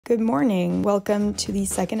Good morning. Welcome to the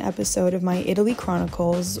second episode of my Italy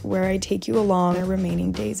Chronicles, where I take you along the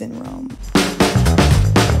remaining days in Rome.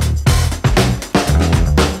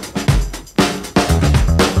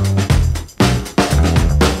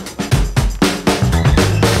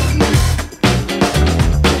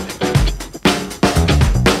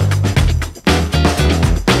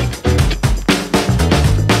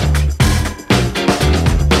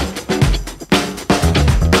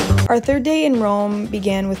 Our third day in Rome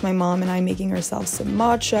began with my mom and I making ourselves some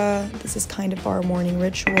matcha. This is kind of our morning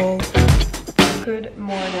ritual. Good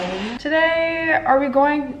morning. Today, we're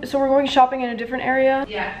going shopping in a different area?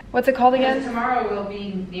 Yeah. What's it called again? Tomorrow we'll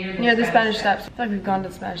be near the Spanish Steps. I feel like we've gone to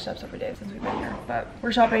the Spanish Steps every day since we've been here. But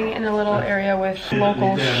we're shopping in a little area with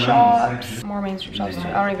local shops. More mainstream shops too.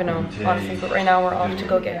 I don't even know, honestly. But right now we're off to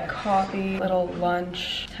go get coffee. Little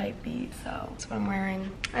lunch type beat. So that's what I'm wearing.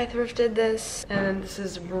 I thrifted this. And this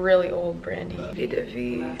is really old brandy.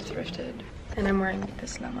 Bday thrifted. And I'm wearing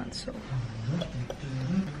this La Manso.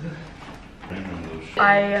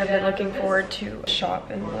 I have been looking forward to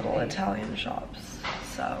shop in little Italian shops,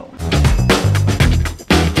 so.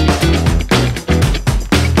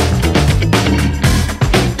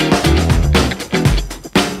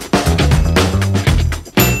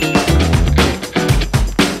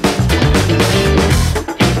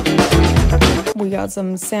 We got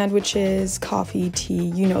some sandwiches, coffee, tea,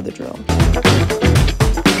 you know the drill.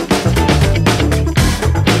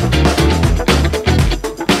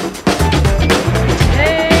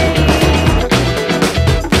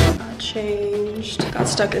 Got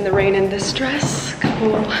stuck in the rain in this dress a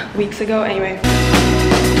couple weeks ago. Anyway.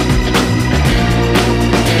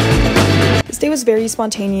 This day was very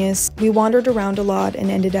spontaneous. We wandered around a lot and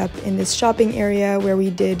ended up in this shopping area where we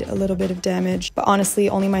did a little bit of damage. But honestly,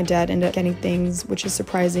 only my dad ended up getting things, which is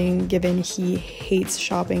surprising given he hates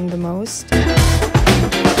shopping the most.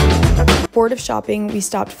 Bored of shopping, we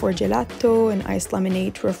stopped for gelato and iced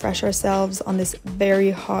lemonade to refresh ourselves on this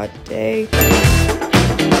very hot day.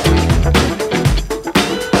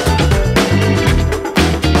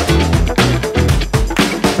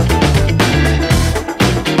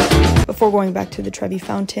 Before going back to the Trevi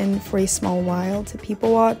fountain for a small while to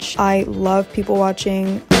people watch. I love people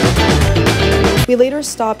watching. We later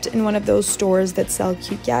stopped in one of those stores that sell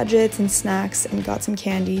cute gadgets and snacks and got some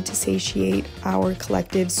candy to satiate our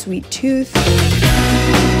collective sweet tooth.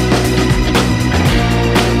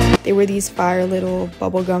 They were these fire little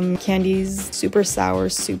bubblegum candies, super sour,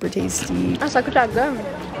 super tasty.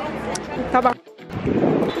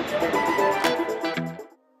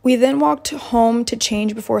 We then walked home to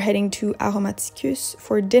change before heading to Aromaticus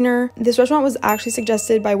for dinner. This restaurant was actually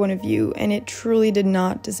suggested by one of you, and it truly did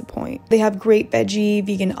not disappoint. They have great veggie,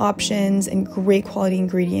 vegan options, and great quality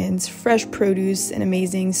ingredients, fresh produce, and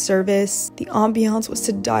amazing service. The ambiance was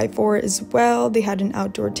to die for as well. They had an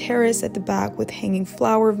outdoor terrace at the back with hanging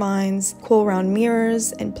flower vines, cool round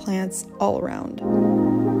mirrors, and plants all around.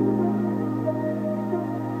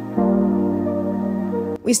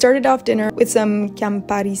 We started off dinner with some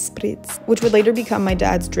Campari Spritz, which would later become my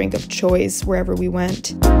dad's drink of choice wherever we went.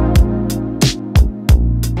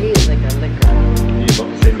 He is like a liquor.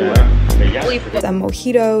 Some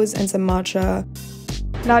mojitos and some matcha.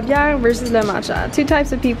 La bière versus le matcha. Two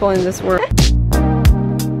types of people in this world.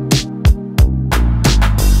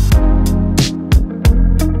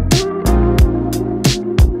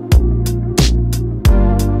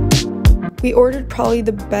 We ordered probably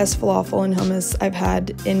the best falafel and hummus I've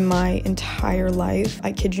had in my entire life.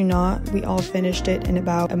 I kid you not, we all finished it in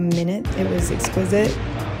about a minute. It was exquisite.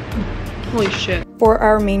 Holy shit. For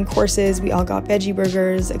our main courses, we all got veggie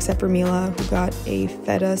burgers, except for Mila, who got a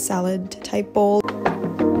feta salad type bowl.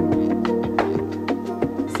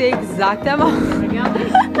 C'est exactement.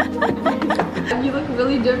 You look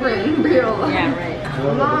really different in real life. Yeah, right.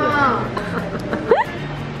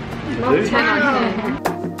 Mom. 10 out of 10.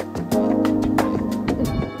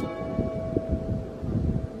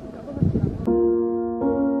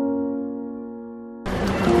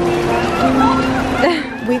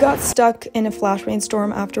 We got stuck in a flash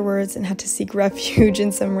rainstorm afterwards and had to seek refuge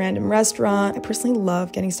in some random restaurant. I personally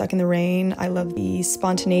love getting stuck in the rain. I love the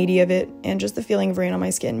spontaneity of it, and just the feeling of rain on my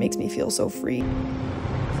skin makes me feel so free.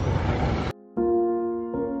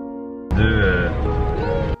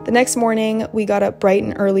 The next morning, we got up bright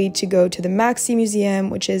and early to go to the Maxi Museum,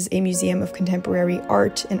 which is a museum of contemporary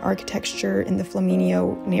art and architecture in the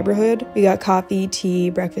Flaminio neighborhood. We got coffee, tea,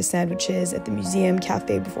 breakfast sandwiches at the museum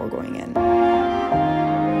cafe before going in.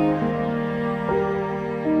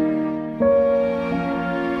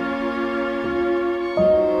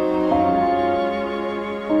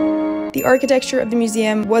 The architecture of the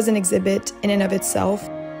museum was an exhibit in and of itself.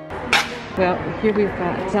 Well, here we've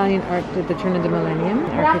got Italian art at the turn of the millennium,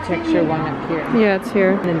 architecture one up here. Yeah, it's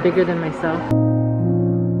here. And then bigger than myself.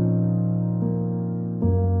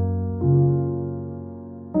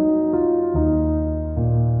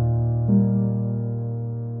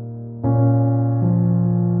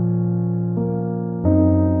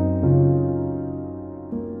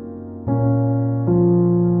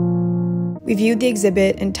 We viewed the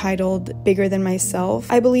exhibit entitled Bigger Than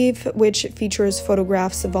Myself, I believe, which features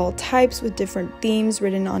photographs of all types with different themes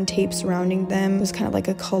written on tape surrounding them. It was kind of like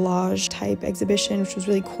a collage type exhibition, which was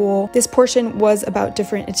really cool. This portion was about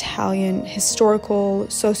different Italian historical,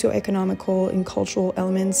 socio-economical, and cultural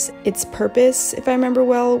elements. Its purpose, if I remember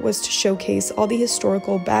well, was to showcase all the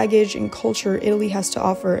historical baggage and culture Italy has to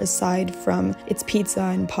offer aside from its pizza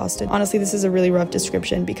and pasta. Honestly, this is a really rough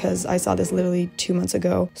description because I saw this literally 2 months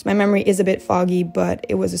ago, so my memory is a bit foggy, but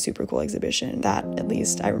it was a super cool exhibition. That, at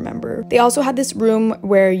least, I remember. They also had this room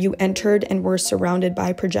where you entered and were surrounded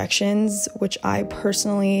by projections, which I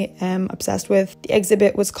personally am obsessed with. The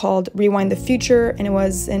exhibit was called Rewind the Future, and it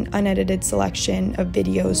was an unedited selection of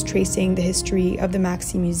videos tracing the history of the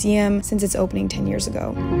Maxi Museum since its opening 10 years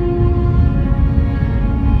ago.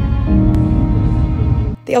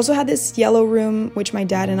 They also had this yellow room, which my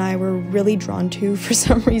dad and I were really drawn to for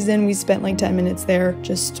some reason. We spent like 10 minutes there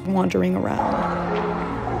just wandering around.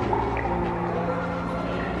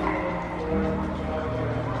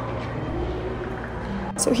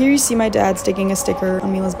 So here you see my dad sticking a sticker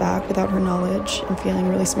on Mila's back without her knowledge and feeling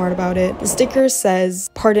really smart about it. The sticker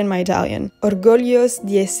says, pardon my Italian, orgoglios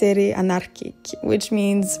di essere anarchic, which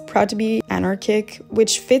means proud to be anarchic,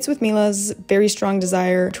 which fits with Mila's very strong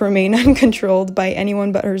desire to remain uncontrolled by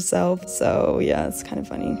anyone but herself. So yeah, it's kind of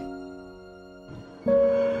funny.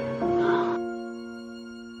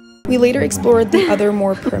 We later explored the other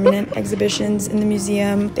more permanent exhibitions in the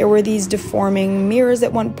museum. There were these deforming mirrors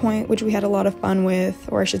at one point, which we had a lot of fun with,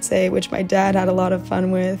 or I should say, which my dad had a lot of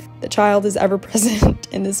fun with. The child is ever present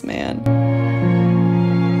in this man.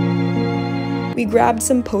 We grabbed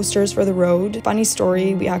some posters for the road. Funny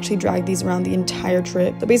story, we actually dragged these around the entire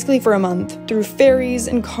trip, so basically for a month, through ferries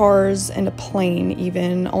and cars and a plane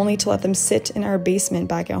even, only to let them sit in our basement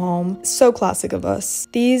back at home. So classic of us.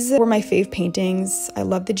 These were my fave paintings. I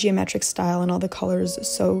love the geometric style and all the colors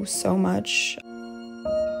so much.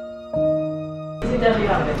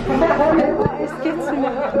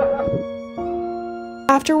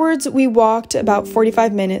 Afterwards, we walked about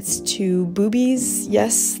 45 minutes to Boobies.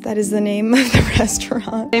 Yes, that is the name of the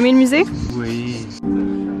restaurant. Aimé musée? Oui.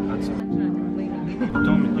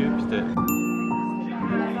 Ton milieu, puis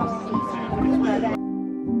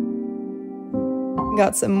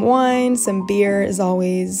Got some wine, some beer as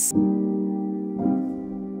always.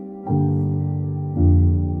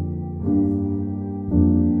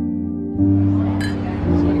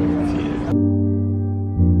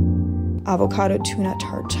 Avocado tuna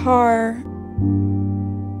tartare,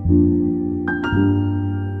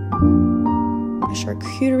 a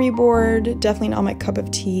charcuterie board, definitely not my cup of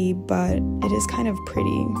tea, but it is kind of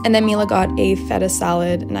pretty. And then Mila got a feta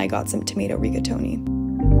salad and I got some tomato rigatoni.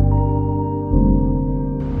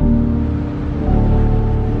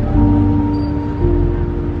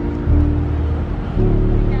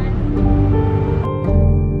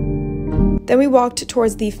 Then we walked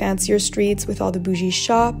towards the fancier streets with all the bougie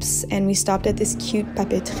shops, and we stopped at this cute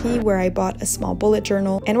papeterie where I bought a small bullet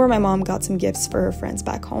journal and where my mom got some gifts for her friends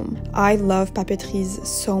back home. I love papeteries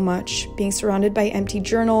so much. Being surrounded by empty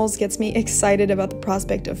journals gets me excited about the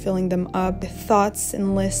prospect of filling them up with thoughts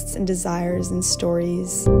and lists and desires and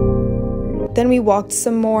stories. Then we walked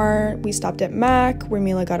some more. We stopped at MAC, where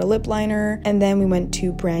Mila got a lip liner, and then we went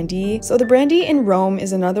to Brandy. So the Brandy in Rome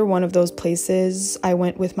is another one of those places I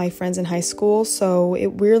went with my friends in high school, so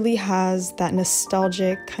it weirdly has that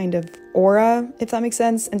nostalgic kind of aura, if that makes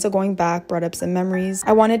sense. And so going back brought up some memories.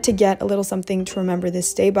 I wanted to get a little something to remember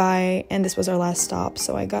this day by, and this was our last stop,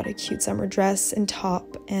 so I got a cute summer dress and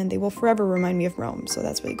top, and they will forever remind me of Rome, so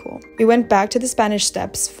that's really cool. We went back to the Spanish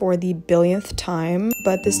Steps for the billionth time,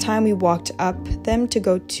 but this time we walked up them to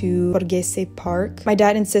go to Borghese Park. My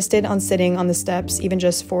dad insisted on sitting on the steps even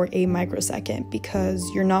just for a microsecond because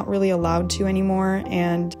you're not really allowed to anymore,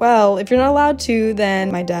 and well, if you're not allowed to,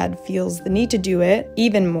 then my dad feels the need to do it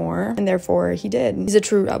even more, and therefore he did. He's a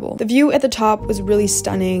true rebel. The view at the top was really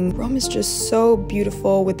stunning. Rome is just so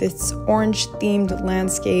beautiful with its orange themed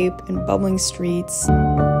landscape and bubbling streets.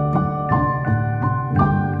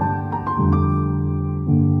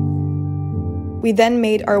 We then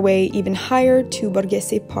made our way even higher to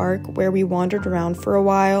Borghese Park, where we wandered around for a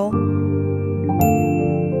while.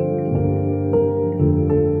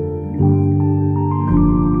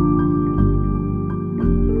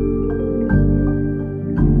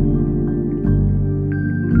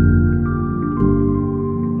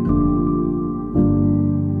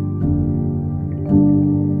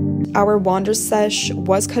 our wander sesh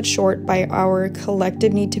was cut short by our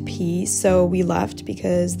collective need to pee, so we left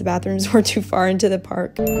because the bathrooms were too far into the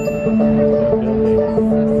park.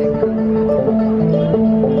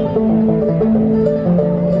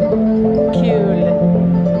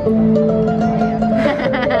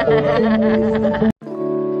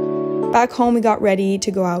 Back home, we got ready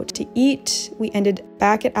to go out to eat. We ended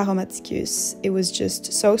back at Aromaticus. It was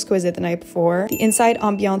just so exquisite the night before. The inside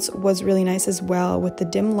ambiance was really nice as well, with the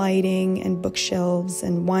dim lighting and bookshelves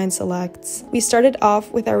and wine selects. We started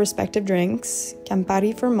off with our respective drinks: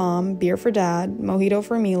 Campari for mom, beer for dad, mojito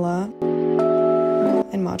for Mila,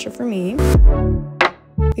 and matcha for me.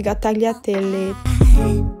 We got tagliatelle,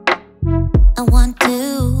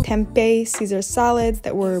 tempeh Caesar salads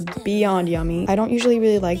that were beyond yummy. I don't usually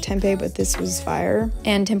really like tempeh, but this was fire.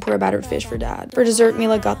 And tempura battered fish for dad. For dessert,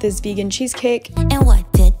 Mila got this vegan cheesecake.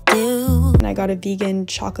 And I got a vegan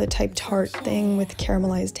chocolate type tart thing with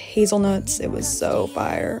caramelized hazelnuts. It was so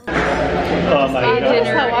fire. Oh my god.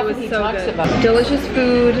 Dinner, it was so good. Delicious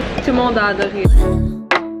food. Tout le monde a adoré.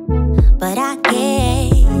 But I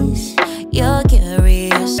guess you're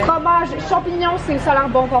curious. Fromage, champignons, ça a l'air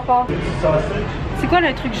bon, papa. C'est quoi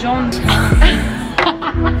le truc jaune?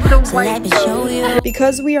 So let me show you.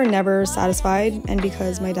 Because we are never satisfied, and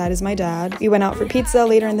because my dad is my dad, we went out for pizza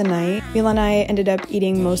later in the night. Mila and I ended up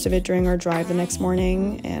eating most of it during our drive the next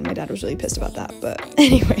morning, and my dad was really pissed about that, but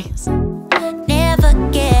anyways. Never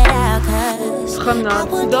get out, 'cause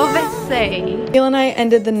Promenade. Dove sei? Mila and I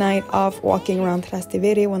ended the night off walking around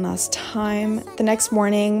Trastevere one last time. The next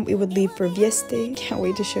morning, we would leave for Vieste. Can't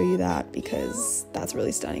wait to show you that because that's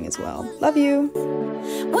really stunning as well. Love you!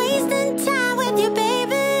 wasting time with you, baby.